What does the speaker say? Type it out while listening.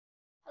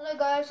Hello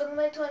guys, welcome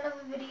back to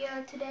another video.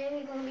 Today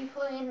we're going to be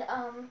playing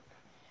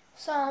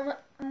some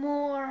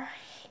more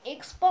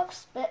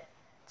Xbox, but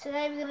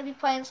today we're going to be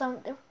playing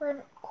something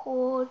different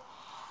called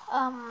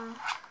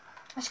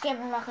let's get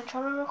my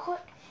controller real quick.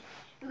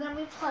 We're going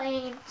to be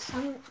playing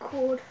something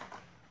called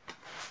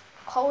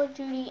Call of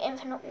Duty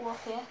Infinite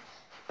Warfare.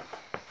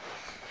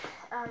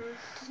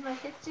 This is my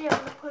history. I'm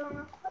going to put on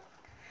real quick.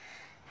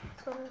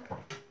 So I'm going to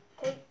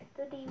take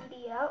the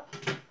DVD out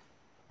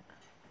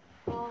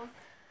of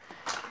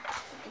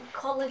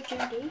Call of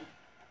Duty.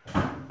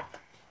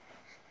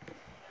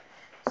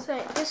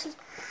 So this is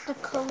the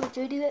Call of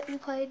Duty that we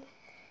played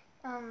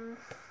a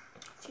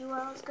few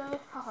hours ago,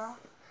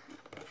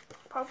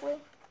 probably,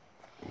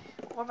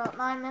 or about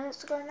 9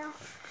 minutes ago now.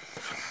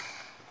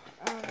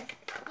 And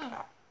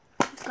yeah,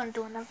 I'm just gonna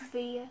do another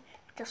video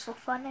just for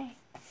fun, eh?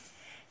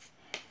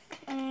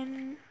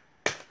 And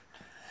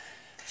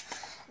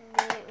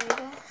there we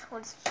go.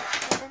 What's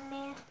in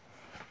there?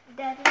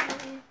 That in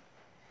there.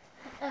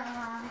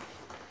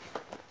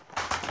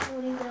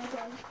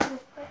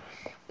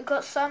 We've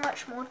got so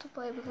much more to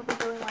play. We're going to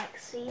be doing like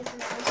seasons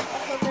and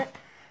stuff of it.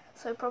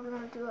 So probably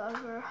going to do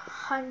over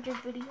 100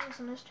 videos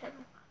on this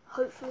channel.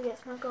 Hopefully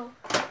that's my goal.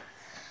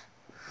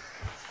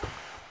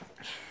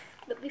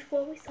 But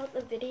before we start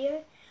the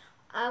video,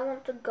 I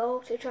want the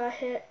goal to try to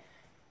hit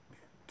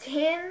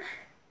 10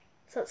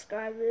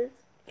 subscribers.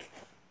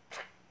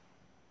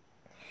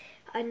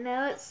 I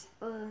know it's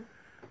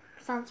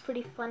sounds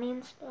pretty funny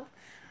and stuff.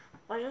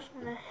 I just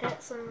want to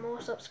hit some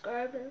more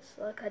subscribers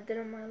like I did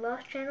on my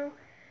last channel.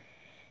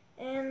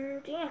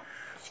 And yeah,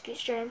 let's get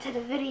straight into the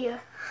video.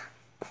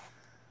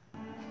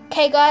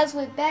 Okay guys,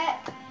 we're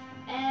back.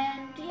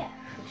 And yeah,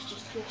 let's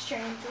just get straight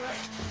into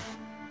it.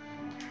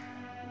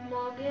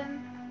 Log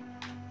in.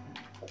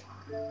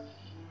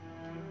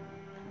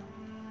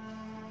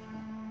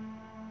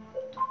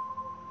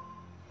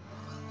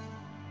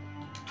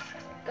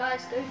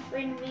 Guys, go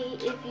friend me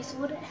if you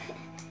saw it.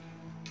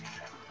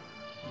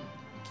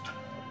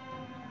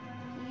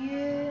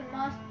 You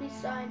must be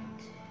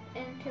signed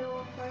into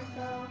a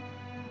profile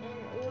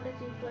in order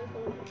to play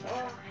Call of Duty.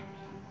 Oh,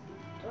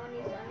 don't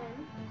need that in.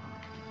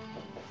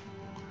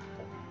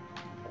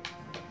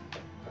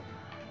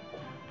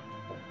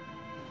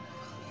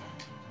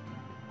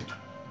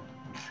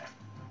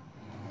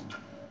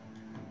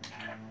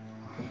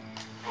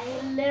 I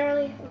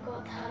literally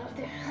forgot how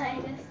to play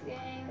this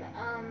game.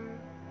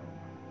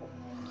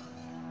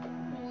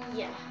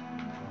 Yeah.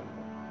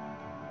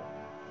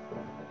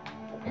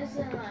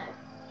 Isn't like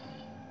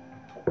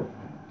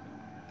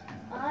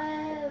I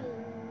have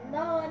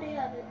no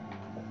idea of it.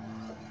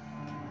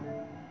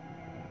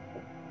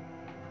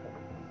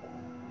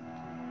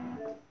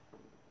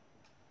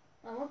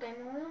 Oh, what game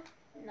are we on?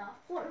 Nah,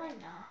 Fortnite,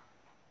 nah.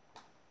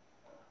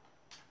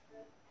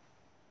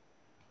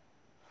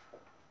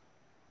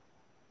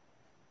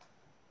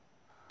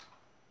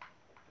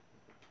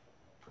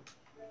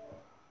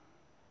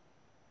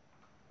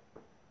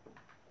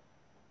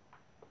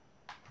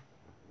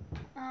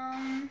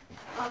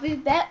 I'll be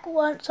back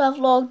once I've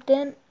logged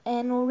in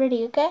and all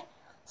ready, okay?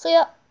 See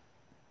ya.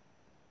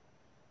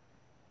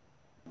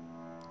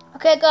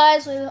 Okay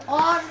guys, we're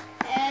on,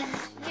 and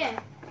yeah,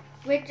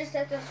 we just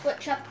have to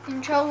switch up the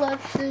controller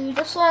to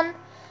this one,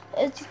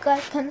 as you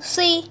guys can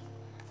see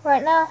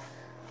right now.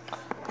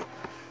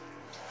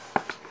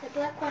 The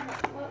black one,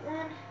 not the white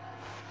one.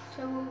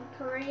 So we'll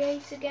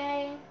create a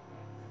game.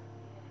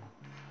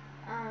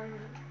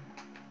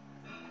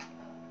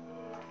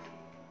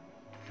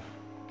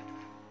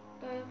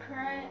 Go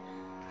create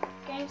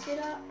game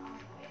setup.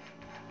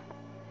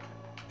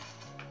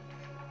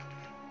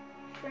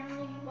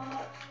 Friendly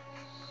bots.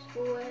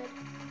 Forward.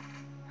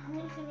 How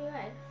many can you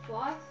add?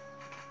 5?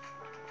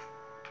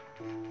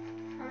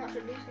 How much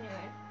of these can you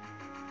add?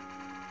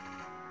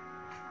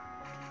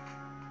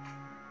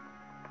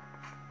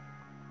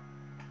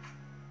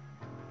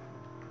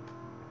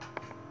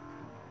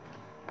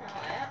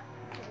 Oh yeah,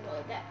 we'll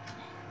go that.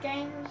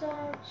 Game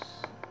results.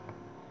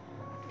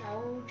 Now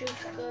we'll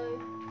just go.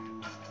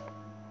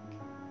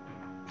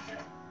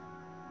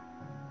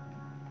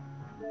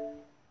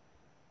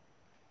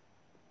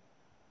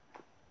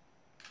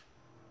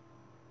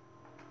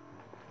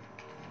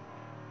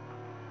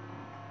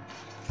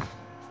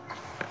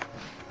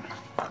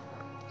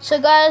 So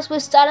guys, we're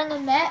starting a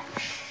match,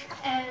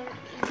 and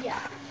yeah,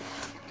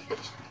 let's get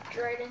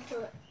straight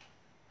into it.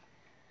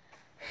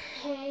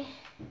 Hey,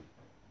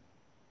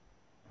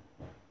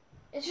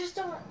 it's just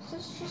a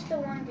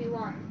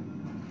 1v1.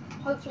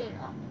 Hopefully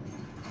not,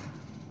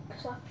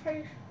 because I'm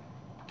pretty.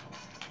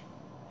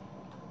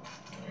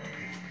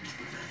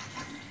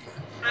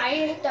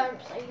 I don't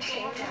play this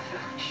game that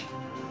much.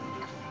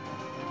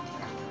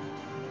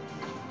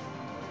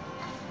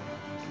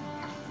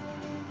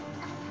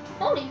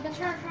 Holy, you can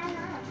turn it around.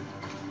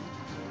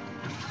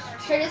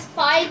 So it is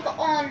 5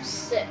 on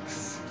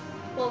 6.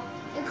 Well,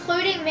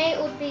 including me,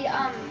 it would be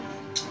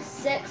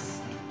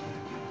 6.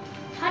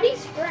 How do you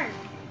sprint?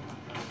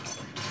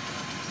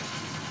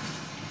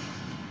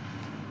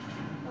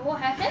 What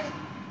happened?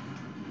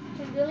 I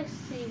can really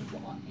see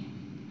what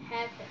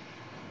happened.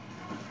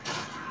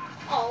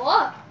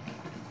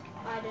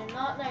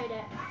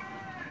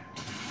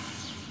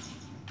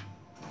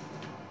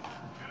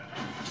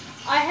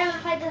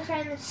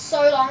 training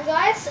so long,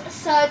 guys,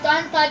 so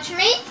don't touch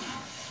me.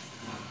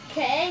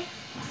 Okay?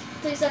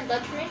 Please don't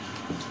touch me.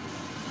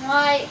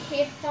 My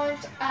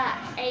headphones are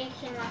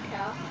aching like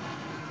hell.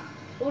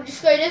 We'll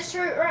just go this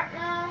route right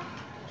now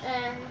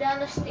and down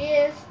the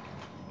stairs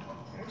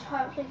and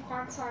hopefully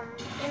find some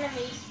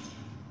enemies.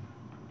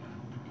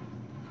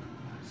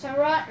 So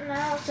right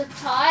now it's a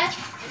tie.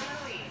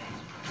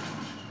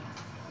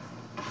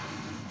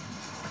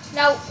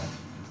 No,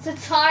 it's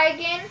a tie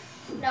again.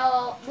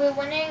 No, we're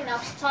winning. No,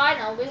 it's a tie.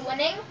 No, we're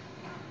winning.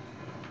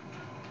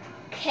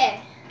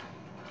 Okay.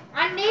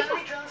 I need.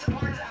 Drone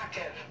support is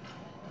active.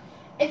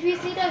 If you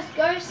see those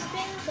ghost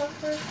things, go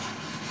through.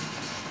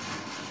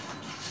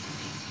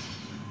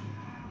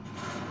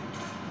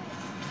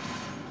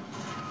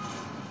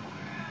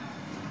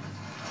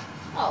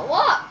 Oh,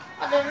 what?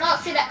 I did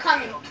not see that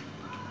coming.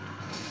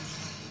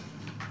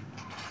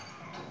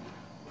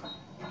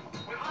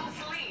 We've lost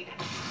the lead.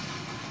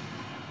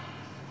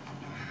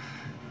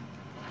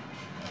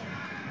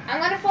 I'm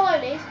gonna follow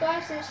these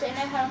guys since they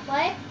know how to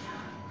play.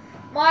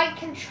 My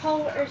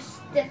controller is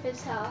stiff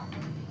as hell.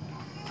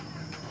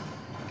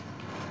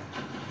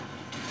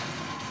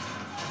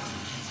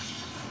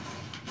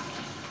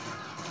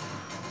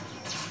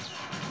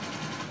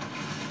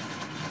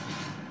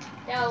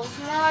 That was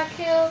my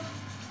kill.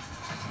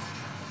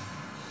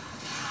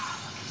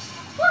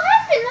 What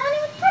happened? I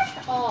didn't even touch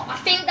it. Oh, I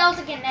think that was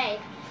a grenade.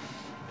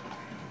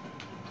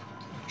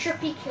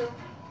 Trippy kill.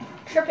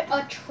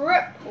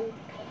 Triple.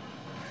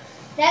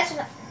 That's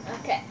what.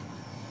 Okay.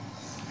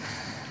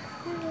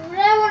 I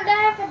want to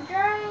have a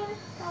drone.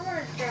 I want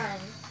a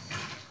drone.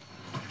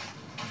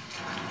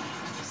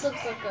 This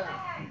looks like a.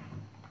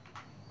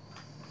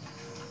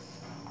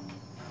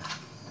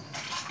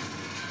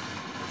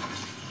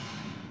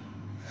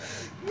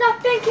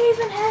 Nothing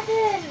even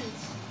happened.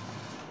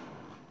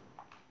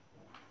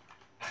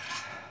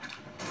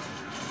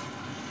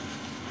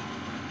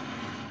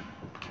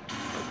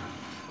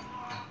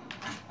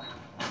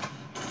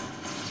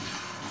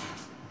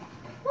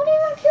 What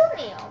even killed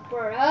me? Oh,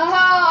 bro. Oh,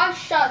 I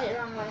shot it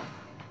wrong way.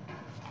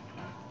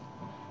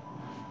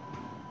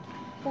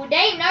 Well,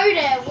 they know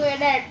that where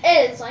that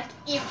is, like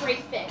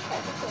everything.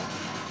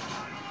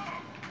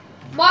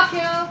 My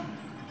kill.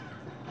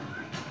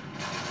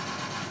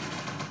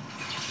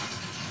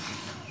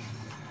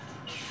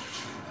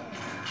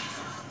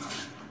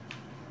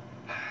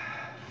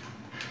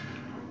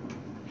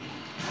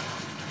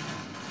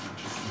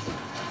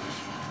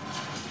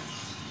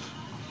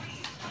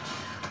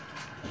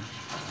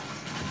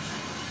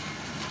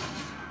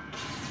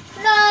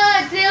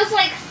 No, there's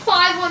like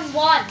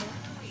 5-on-1.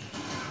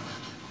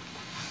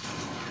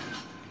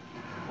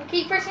 I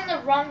keep pressing the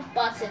wrong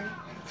button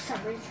for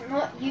some reason. I'm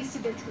not used to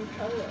this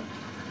controller.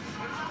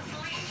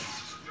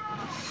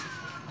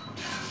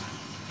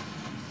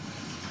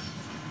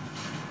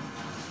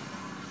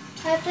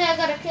 Hopefully I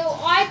got a kill.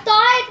 I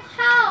died?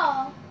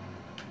 How?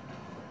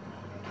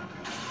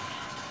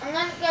 I'm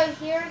gonna go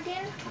here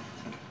again.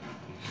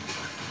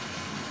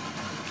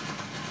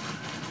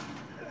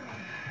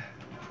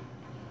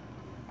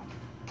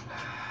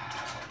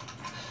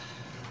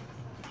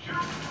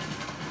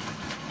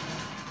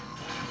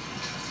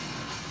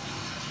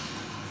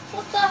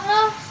 What the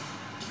hell?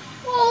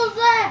 What was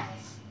that?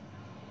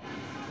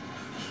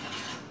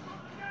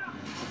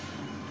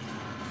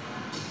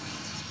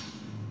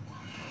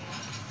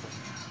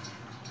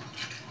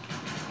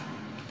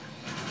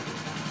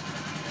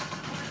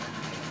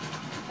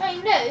 I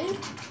know.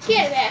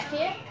 Get back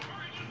here.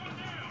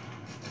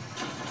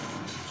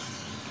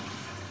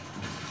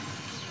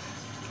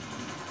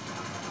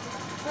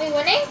 Are we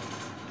winning?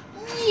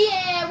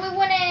 Yeah, we're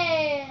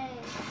winning.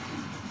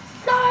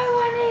 No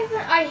one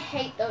even. I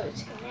hate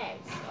those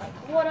connects. Like,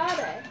 what are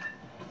they?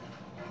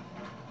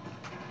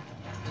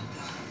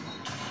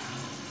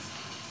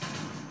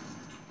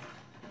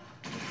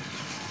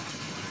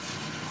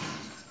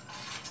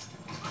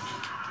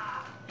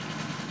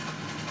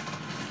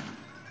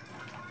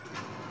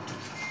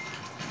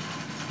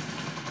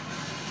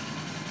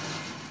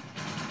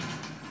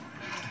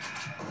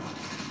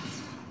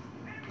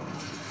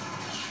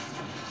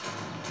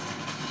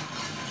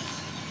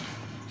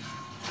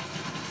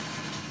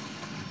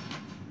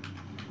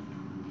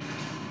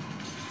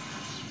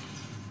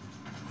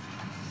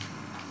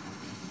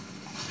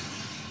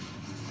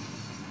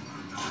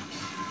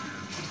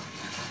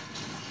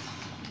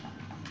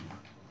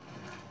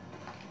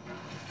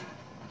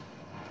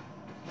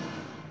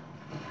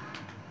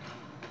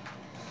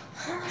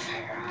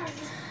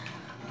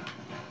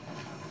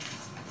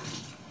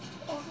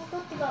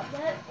 About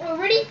that. Oh,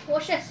 ready?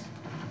 Watch this.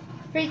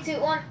 3, 2,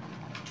 1.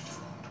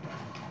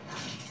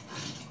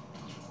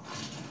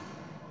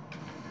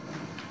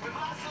 We've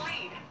lost the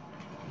lead.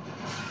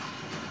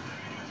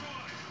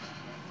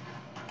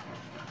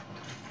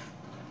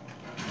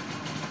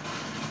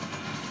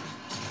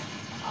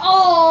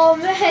 Oh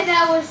man,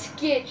 that was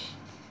sketch.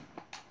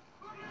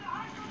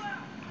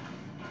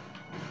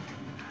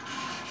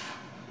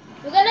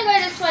 We're gonna go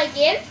this way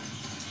again.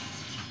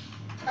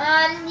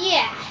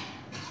 Yeah.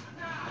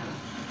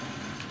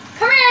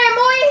 Come here,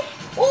 boy.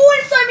 Oh,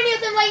 it's so many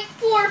of them, like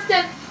 4 of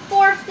them.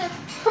 4 of them.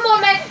 Come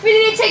on, man. We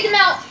need to take them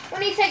out. We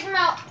need to take them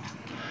out.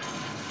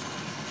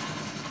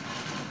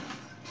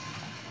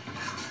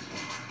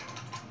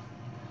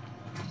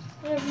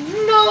 I have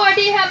no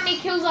idea how many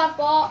kills I've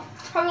got.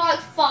 Probably like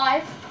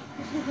 5.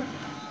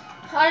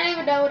 I don't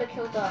even know what the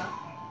kills are.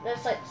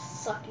 That's like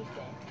sucky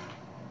thing.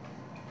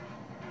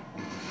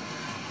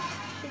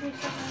 Should be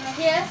something right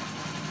here.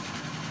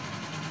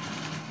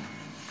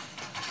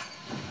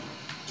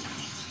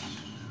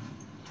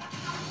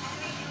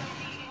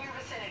 In your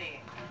vicinity.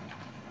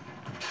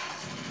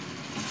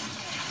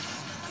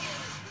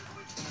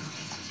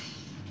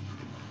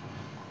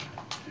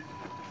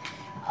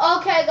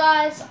 Okay,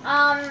 guys.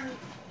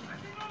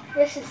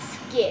 This is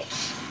sketch.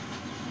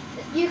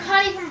 You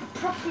can't even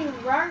properly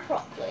run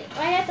properly.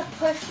 I had to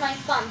push my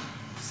thumb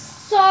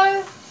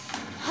so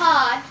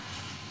hard.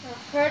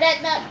 Throw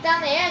that milk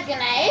down there,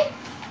 grenade.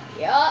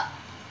 Yup.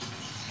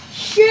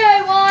 Shoot,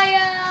 I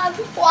am.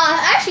 Well, I'm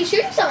actually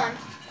shooting someone.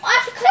 I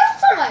actually killed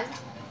someone.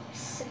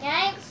 It's a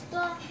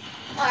gangster.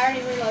 I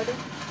already reloaded.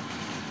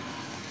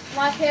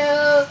 My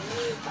kill.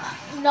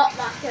 Not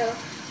my kill.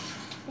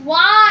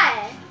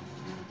 Why?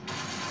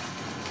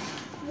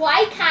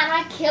 Why can't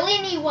I kill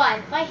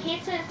anyone? My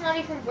headset's not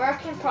even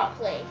working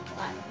properly.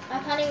 Like, I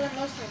can't even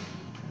listen.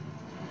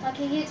 Like,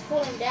 he keeps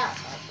falling down.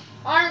 Like,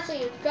 honestly,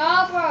 it's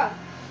go, bro.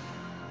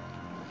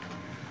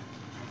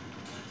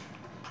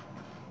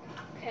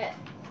 Okay.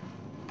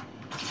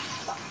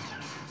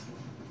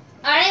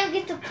 I didn't even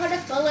get to put a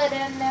bullet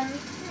in them.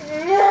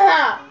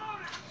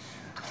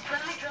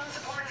 Friendly drone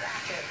support is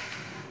active.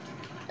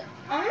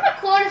 I'm gonna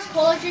call this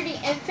Call of Duty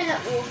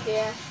Infinite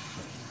Warfare.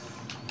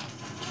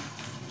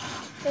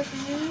 There's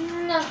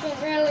nothing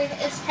really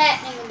is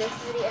happening in this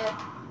video.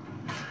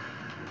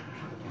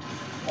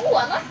 Oh,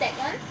 I like that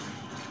gun.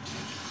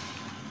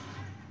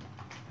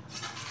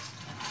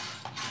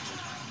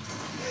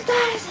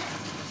 That is.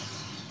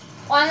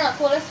 Why not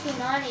call this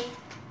P90?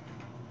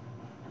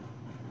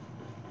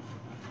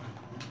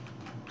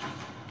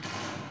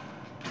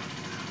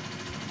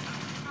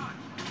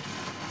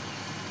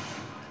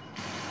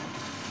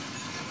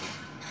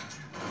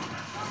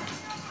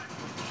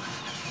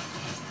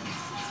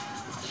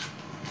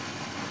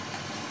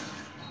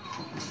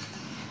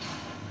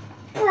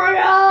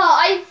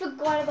 I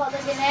forgot about the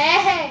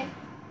grenade.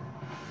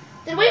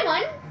 Did we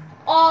win?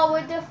 Oh,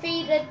 we're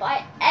defeated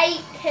by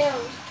 8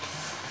 kills.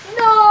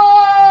 No!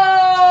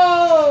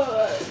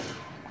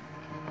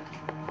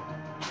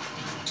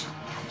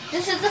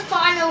 This is the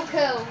final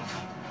kill.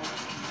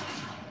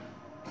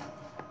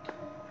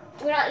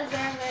 We don't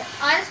deserve it.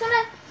 I'm just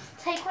gonna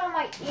take one of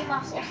my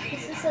earmuffs off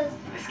because This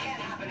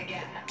can't happen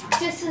again.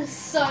 this is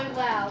so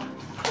loud.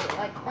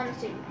 Like,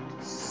 honestly,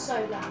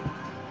 so loud.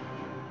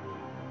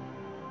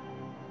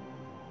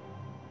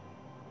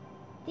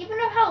 Do you even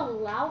know how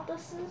loud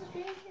this is,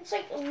 dude? It's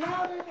like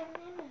louder than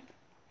anything.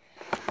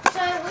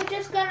 So we're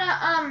just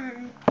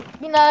gonna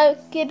you know,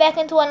 get back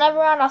into another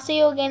round. I'll see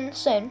you again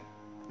soon.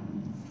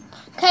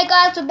 Okay,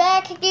 guys, we're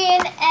back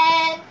again,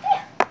 and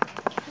yeah,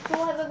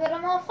 we'll have a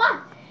bit more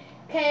fun.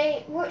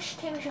 Okay, which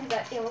team should we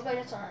go? Yeah, we'll go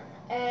this one.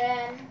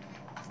 And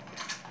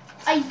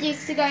I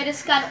used to go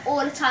this gun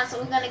all the time, so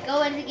we're gonna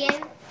go in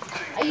again.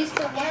 I used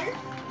to win.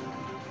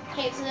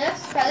 Okay, so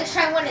this. Okay, let's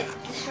try and win it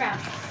this round.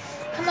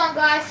 Come on,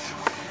 guys.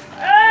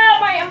 Oh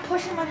my! I'm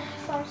pushing my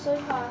thumb so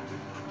hard.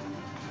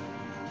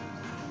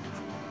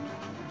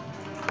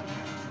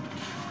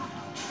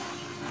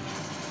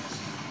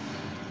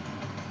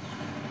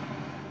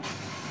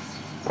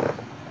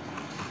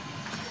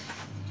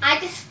 I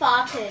just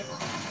farted.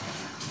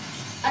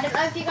 I don't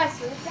know if you guys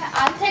heard that.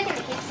 I'm taking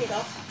the headset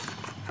off.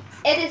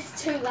 It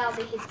is too loud,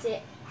 the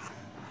headset.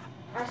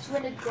 I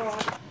swear to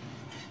God.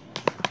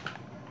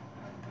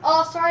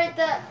 Oh, sorry if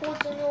that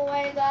cord's in your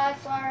way, guys.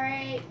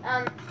 Sorry.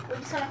 We're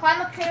just gonna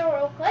climb up here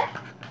real quick.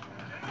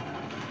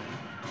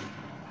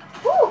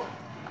 Whew.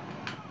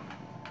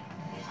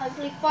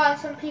 Hopefully find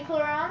some people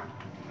around.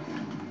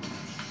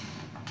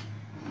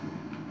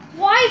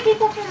 Why are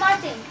people from my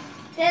team?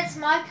 That's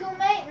my kill,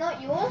 mate,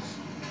 not yours.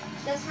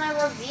 That's my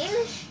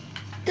revenge.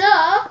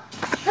 Duh.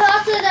 Who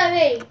else did I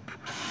be?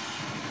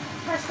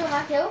 That's still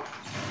my kill.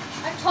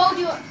 I told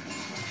you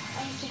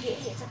I used to get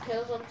hits and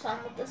kills all the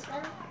time with this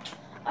gun.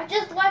 I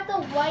just like the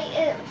way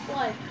it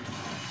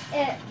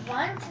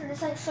runs and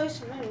it's like so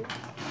smooth.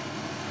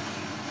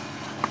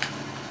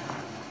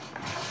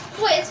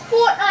 Wait, it's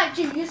Fortnite,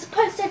 dude. You're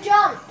supposed to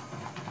jump.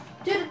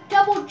 Do the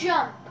double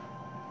jump.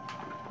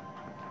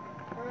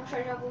 I'm gonna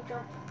try double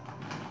jump.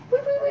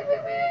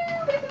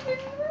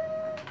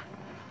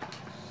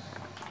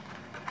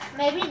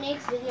 Maybe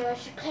next video I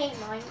should play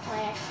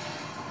Minecraft.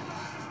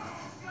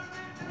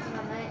 Come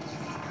on, mate.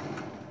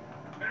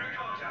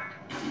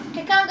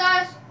 Okay, come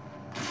guys.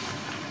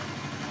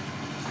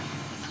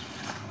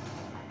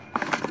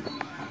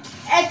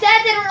 If that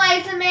didn't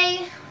laser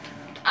me,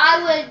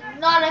 I would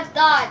not have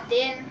died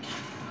then.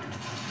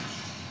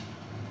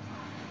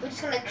 We're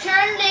just gonna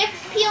turn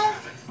left, peel.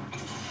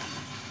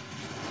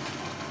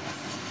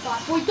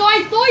 Die, boy,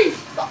 die, die!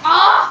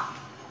 Ah!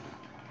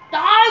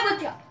 Die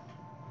with ya!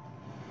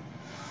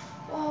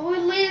 Oh,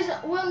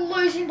 we're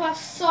losing by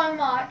so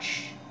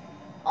much.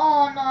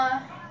 Oh no.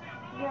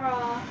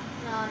 Bruh.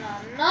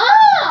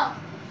 No!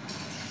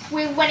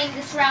 We're winning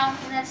this round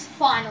and that's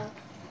final.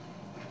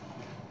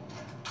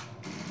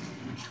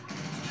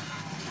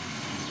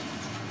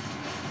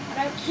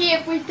 I don't care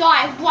if we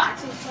die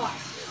once or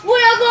twice. We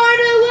are going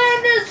to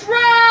win this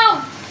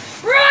round!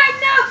 Right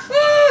now!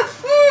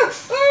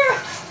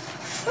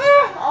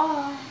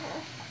 Oh.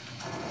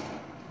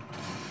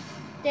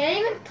 Did I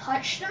even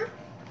touch them?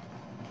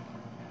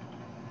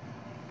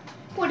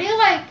 Well, they're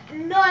like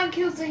 9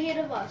 kills ahead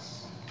of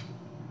us.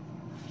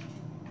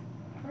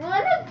 I'm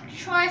gonna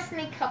try to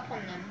sneak up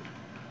on them.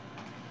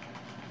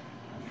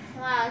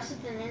 Wow, this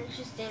is an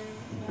interesting,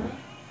 you know.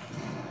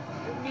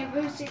 I've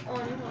never seen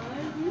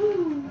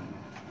anyone.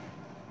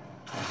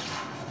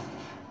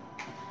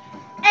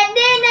 And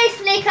then they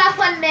sneak up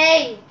on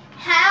me.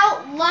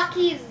 How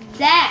lucky is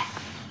that?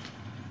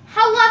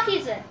 How lucky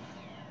is it?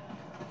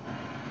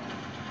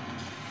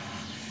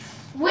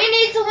 We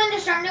need to win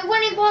this round. They're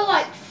winning by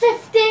like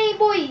 15,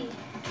 boy.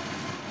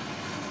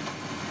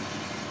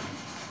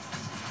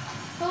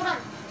 Hold on.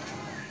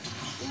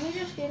 Let me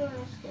just get on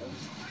this skills.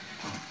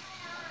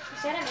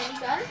 Is that a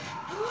minigun?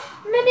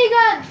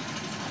 Minigun!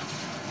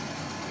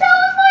 That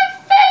was my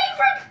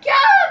favorite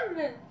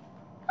gun!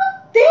 How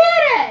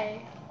dare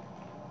they?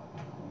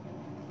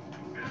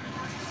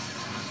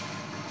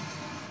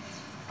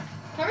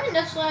 Come in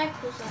this way,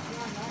 because that's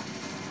one that.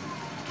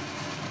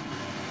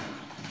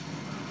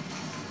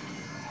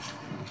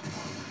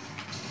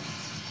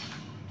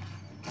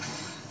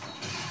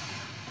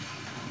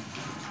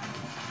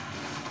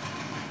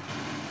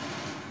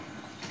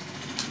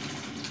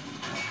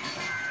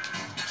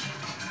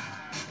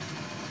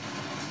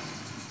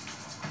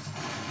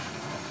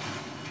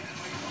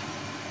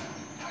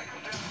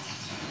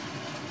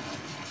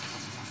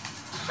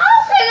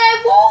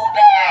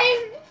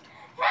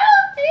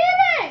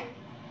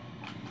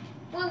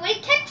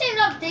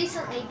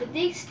 Decently, but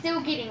they're still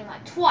getting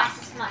like twice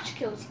as much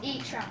kills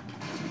each round.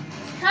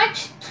 Can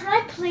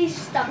I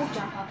please double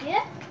jump up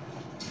here?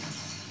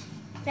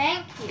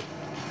 Thank you.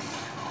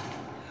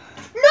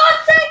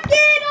 Not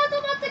again! I was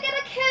about to get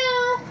a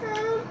kill!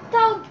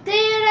 How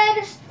dare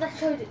they? I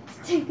showed it.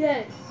 It's too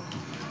good.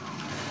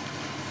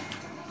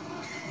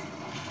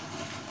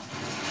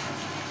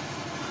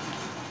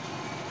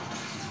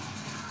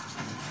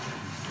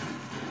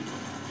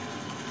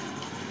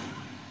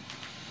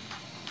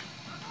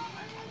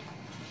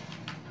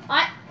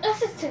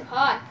 This is too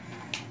hard.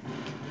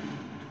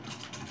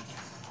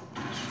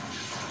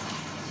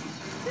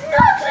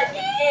 Not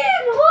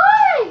again!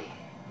 Why?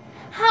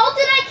 How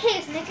did I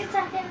keep sneak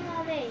attacking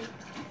on me?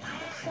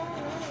 So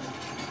annoying.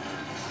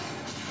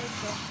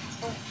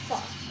 Oh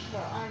fuck.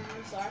 Bro, I'm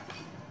sorry.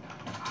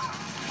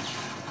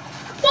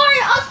 Sorry,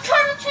 I was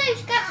trying to change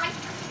gun.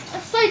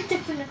 It's so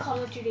different in Call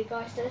of Duty,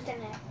 guys, so isn't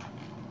it?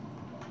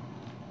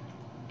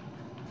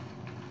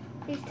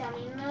 Please tell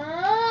me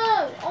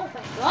no. Oh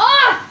my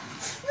god!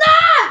 No!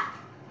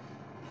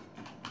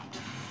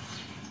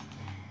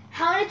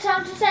 How many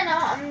times to say no?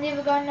 I'm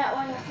never going that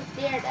way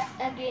there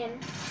again.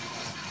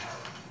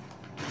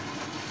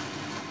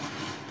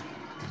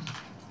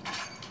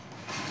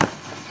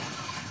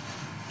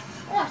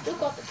 Oh, I still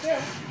got the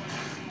kill.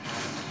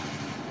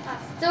 I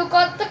still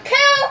got the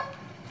kill!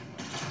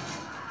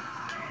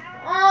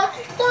 Oh,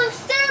 don't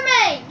sue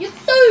me! You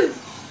do!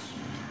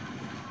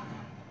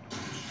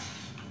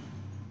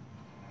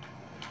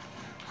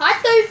 Hi,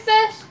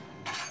 Doofus!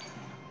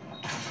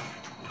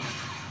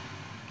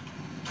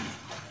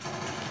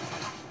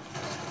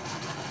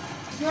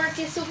 You want to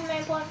see a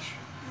Superman punch?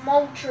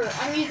 Mulcher.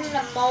 I'm using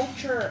the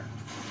mulcher.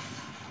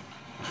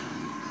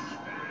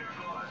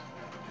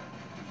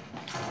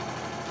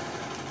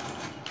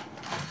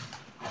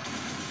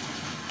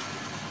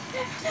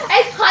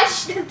 I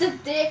punched him to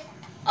death.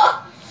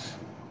 Oh!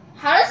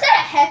 How does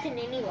that happen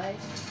anyways?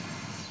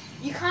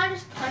 You can't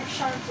just punch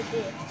someone to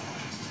death.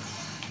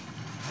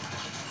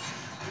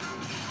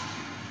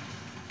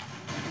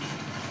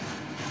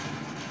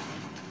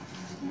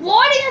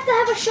 Why do you have to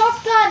have a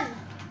shotgun?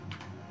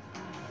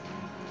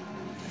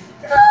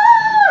 No!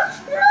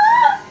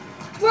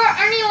 We're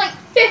only like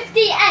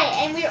 58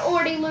 and we're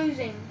already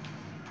losing.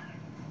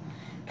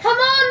 Come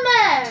on,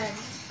 man!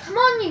 Come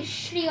on, you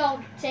shitty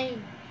old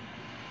team.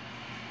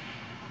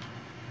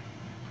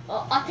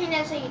 Oh, I think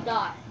that's how you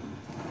die.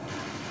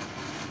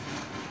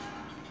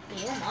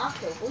 Yeah, you're my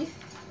kill, boy.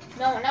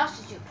 No one else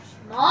is yours.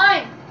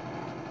 Mine!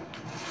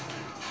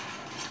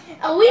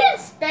 Are we in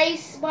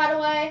space, by the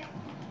way?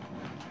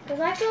 Because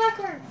I feel like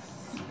we're in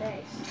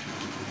space.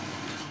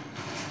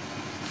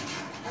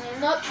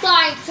 I'm not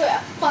dying to a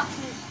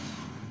fucking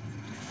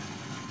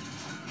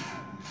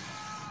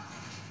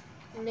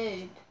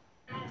noob.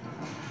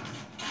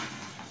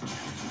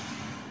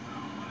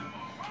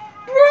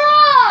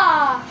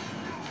 Bruh!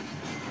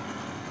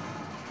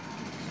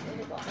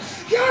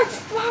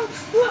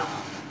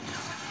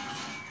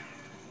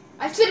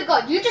 I swear to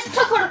God, you just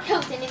took all the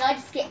kills and then I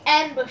just get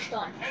ambushed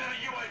on.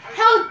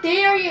 How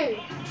dare you?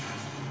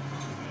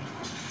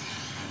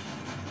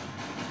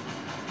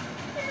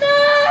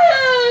 No!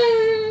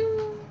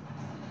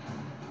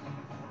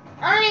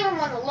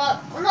 look.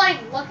 I'm not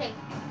even looking.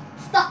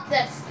 Stop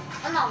this.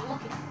 I'm not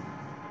looking.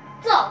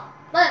 Stop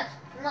this.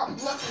 I'm not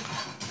looking.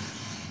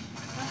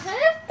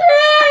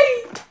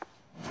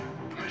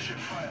 Mission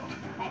failed.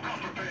 We'll come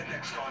prepared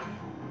next time.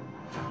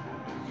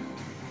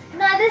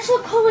 No, this is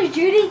what Call of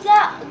Duty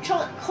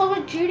Call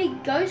of Duty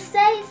Ghost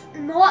Days,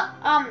 not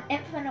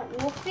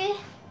Infinite Warfare.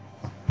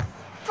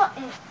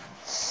 Fucking.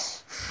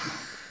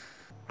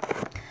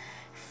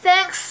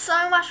 Thanks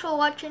so much for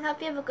watching. Hope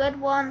you have a good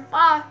one.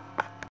 Bye.